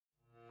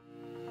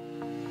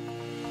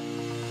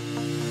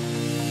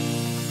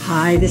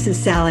Hi, this is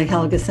Sally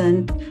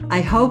Helgesen. I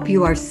hope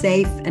you are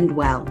safe and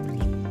well.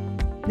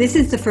 This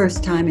is the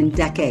first time in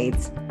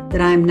decades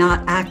that I am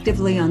not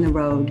actively on the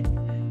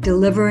road,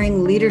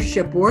 delivering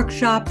leadership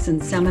workshops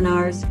and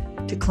seminars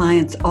to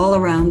clients all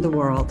around the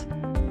world.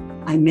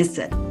 I miss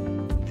it.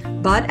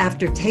 But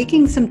after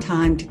taking some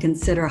time to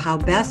consider how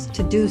best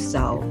to do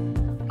so,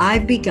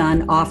 I've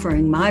begun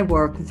offering my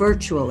work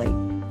virtually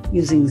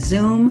using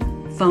Zoom,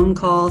 phone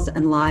calls,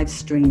 and live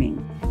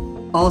streaming.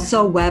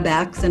 Also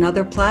WebEx and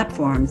other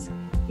platforms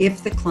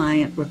if the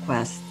client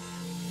requests.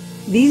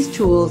 These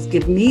tools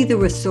give me the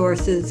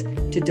resources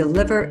to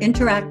deliver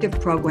interactive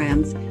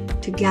programs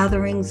to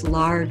gatherings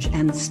large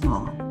and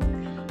small.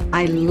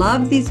 I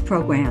love these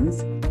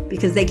programs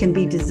because they can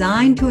be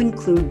designed to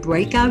include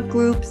breakout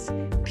groups,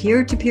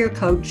 peer-to-peer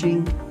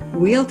coaching,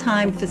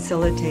 real-time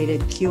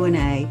facilitated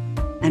Q&A,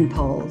 and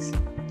polls.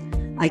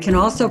 I can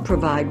also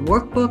provide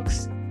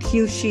workbooks,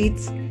 cue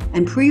sheets,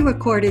 and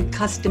pre-recorded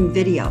custom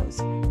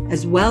videos,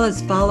 as well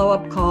as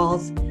follow-up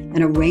calls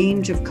and a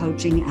range of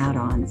coaching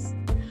add-ons.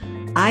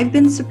 I've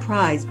been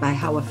surprised by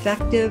how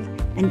effective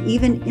and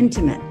even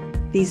intimate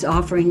these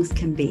offerings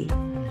can be,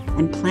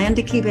 and plan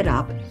to keep it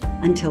up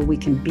until we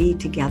can be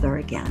together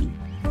again.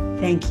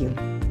 Thank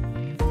you.